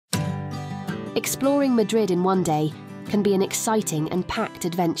Exploring Madrid in one day can be an exciting and packed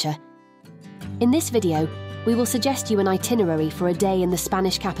adventure. In this video, we will suggest you an itinerary for a day in the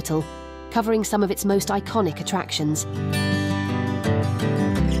Spanish capital, covering some of its most iconic attractions.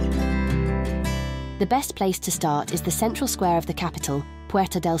 The best place to start is the central square of the capital,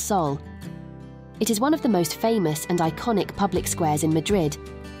 Puerta del Sol. It is one of the most famous and iconic public squares in Madrid,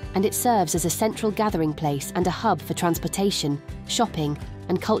 and it serves as a central gathering place and a hub for transportation, shopping,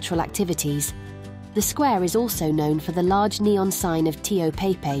 and cultural activities. The square is also known for the large neon sign of Tío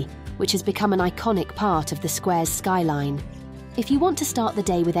Pepe, which has become an iconic part of the square's skyline. If you want to start the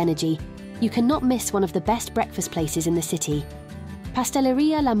day with energy, you cannot miss one of the best breakfast places in the city.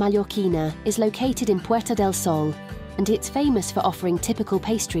 Pastelería La Mallorquina is located in Puerta del Sol, and it's famous for offering typical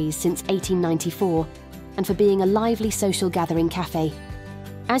pastries since 1894 and for being a lively social gathering cafe.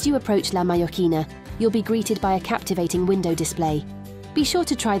 As you approach La Mallorquina, you'll be greeted by a captivating window display. Be sure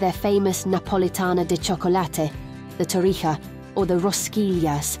to try their famous Napolitana de chocolate, the torrija, or the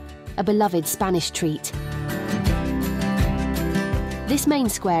rosquillas, a beloved Spanish treat. This main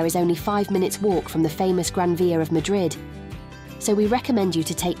square is only 5 minutes walk from the famous Gran Vía of Madrid, so we recommend you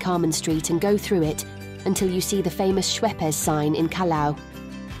to take Carmen Street and go through it until you see the famous Schweppes sign in Callao.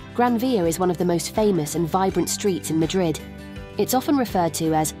 Gran Vía is one of the most famous and vibrant streets in Madrid. It's often referred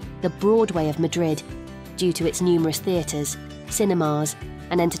to as the Broadway of Madrid due to its numerous theatres, cinemas,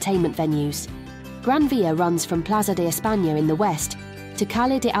 and entertainment venues. Gran Vía runs from Plaza de España in the west to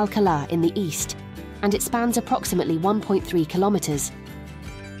Calle de Alcalá in the east, and it spans approximately 1.3 kilometres.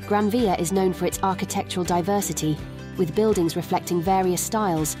 Gran Vía is known for its architectural diversity, with buildings reflecting various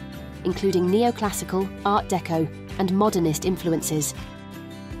styles, including neoclassical, Art Deco, and modernist influences.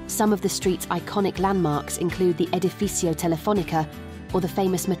 Some of the street's iconic landmarks include the Edificio Telefónica or the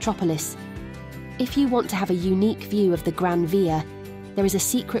famous Metropolis. If you want to have a unique view of the Gran Vía, there is a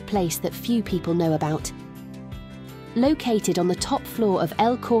secret place that few people know about. Located on the top floor of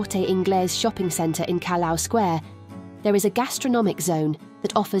El Corte Inglés shopping centre in Callao Square, there is a gastronomic zone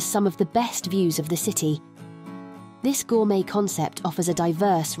that offers some of the best views of the city. This gourmet concept offers a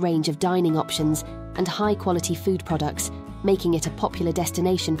diverse range of dining options and high-quality food products, making it a popular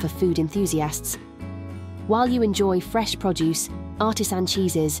destination for food enthusiasts. While you enjoy fresh produce, artisan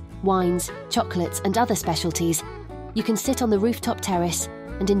cheeses, wines, chocolates, and other specialties, you can sit on the rooftop terrace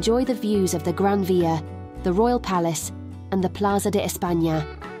and enjoy the views of the Gran Vía, the Royal Palace, and the Plaza de España.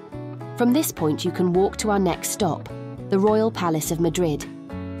 From this point, you can walk to our next stop, the Royal Palace of Madrid.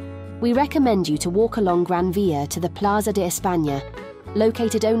 We recommend you to walk along Gran Vía to the Plaza de España,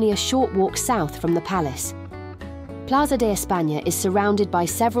 located only a short walk south from the palace. Plaza de España is surrounded by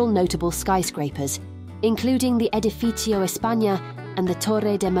several notable skyscrapers, including the Edificio España and the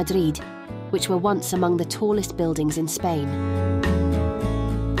Torre de Madrid, which were once among the tallest buildings in Spain.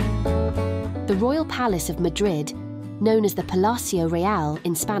 The Royal Palace of Madrid, known as the Palacio Real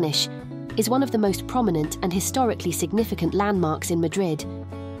in Spanish, is one of the most prominent and historically significant landmarks in Madrid.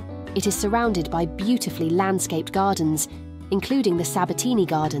 It is surrounded by beautifully landscaped gardens, including the Sabatini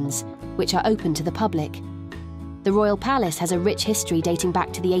Gardens, which are open to the public. The Royal Palace has a rich history dating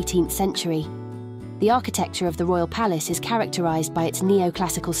back to the 18th century. The architecture of the Royal Palace is characterised by its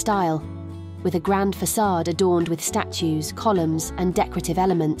neoclassical style, with a grand facade adorned with statues, columns, and decorative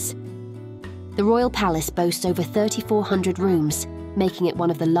elements. The Royal Palace boasts over 3,400 rooms, making it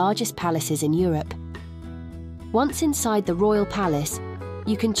one of the largest palaces in Europe. Once inside the Royal Palace,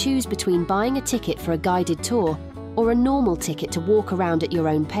 you can choose between buying a ticket for a guided tour or a normal ticket to walk around at your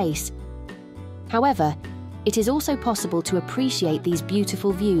own pace. However, it is also possible to appreciate these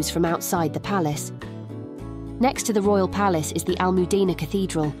beautiful views from outside the palace. Next to the Royal Palace is the Almudena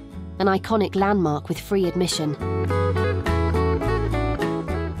Cathedral, an iconic landmark with free admission.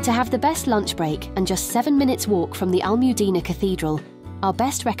 To have the best lunch break and just 7 minutes walk from the Almudena Cathedral, our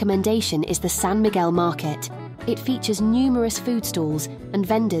best recommendation is the San Miguel Market. It features numerous food stalls and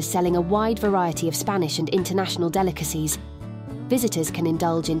vendors selling a wide variety of Spanish and international delicacies. Visitors can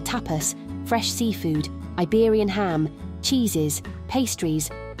indulge in tapas, fresh seafood, Iberian ham, cheeses, pastries,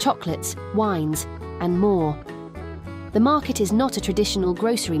 chocolates, wines, and more. The market is not a traditional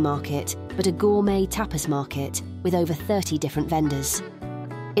grocery market, but a gourmet tapas market with over 30 different vendors.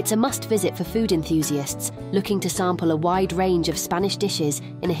 It's a must-visit for food enthusiasts looking to sample a wide range of Spanish dishes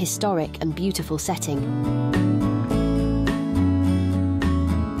in a historic and beautiful setting.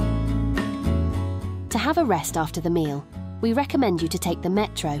 To have a rest after the meal, we recommend you to take the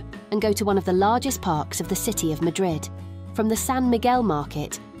metro and go to one of the largest parks of the city of Madrid. From the San Miguel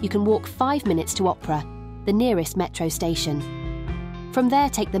Market, you can walk 5 minutes to Opera, the nearest metro station. From there,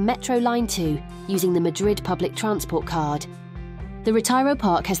 take the Metro Line 2 using the Madrid public transport card. The Retiro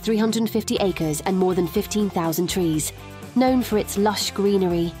Park has 350 acres and more than 15,000 trees. Known for its lush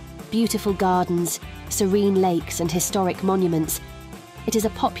greenery, beautiful gardens, serene lakes and historic monuments, it is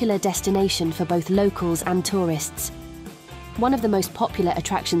a popular destination for both locals and tourists. One of the most popular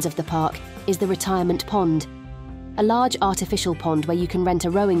attractions of the park is the Retirement Pond, a large artificial pond where you can rent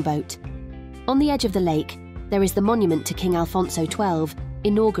a rowing boat. On the edge of the lake, there is the monument to King Alfonso XII,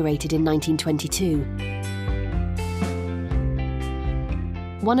 inaugurated in 1922.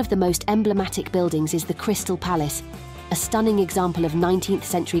 One of the most emblematic buildings is the Crystal Palace, a stunning example of 19th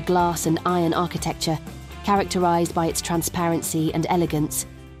century glass and iron architecture, characterised by its transparency and elegance.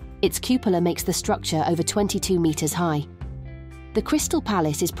 Its cupola makes the structure over 22 metres high. The Crystal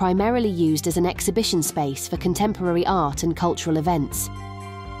Palace is primarily used as an exhibition space for contemporary art and cultural events.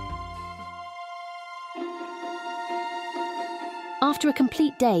 After a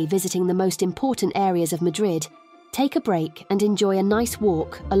complete day visiting the most important areas of Madrid, take a break and enjoy a nice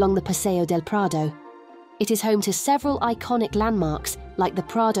walk along the Paseo del Prado. It is home to several iconic landmarks like the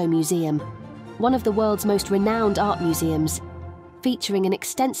Prado Museum, one of the world's most renowned art museums, featuring an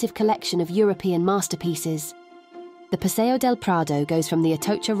extensive collection of European masterpieces. The Paseo del Prado goes from the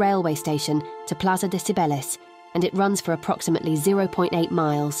Atocha railway station to Plaza de Cibeles, and it runs for approximately 0.8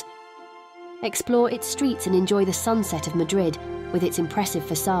 miles. Explore its streets and enjoy the sunset of Madrid with its impressive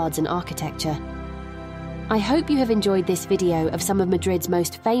facades and architecture. I hope you have enjoyed this video of some of Madrid's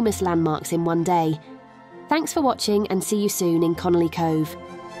most famous landmarks in one day. Thanks for watching and see you soon in Connolly Cove.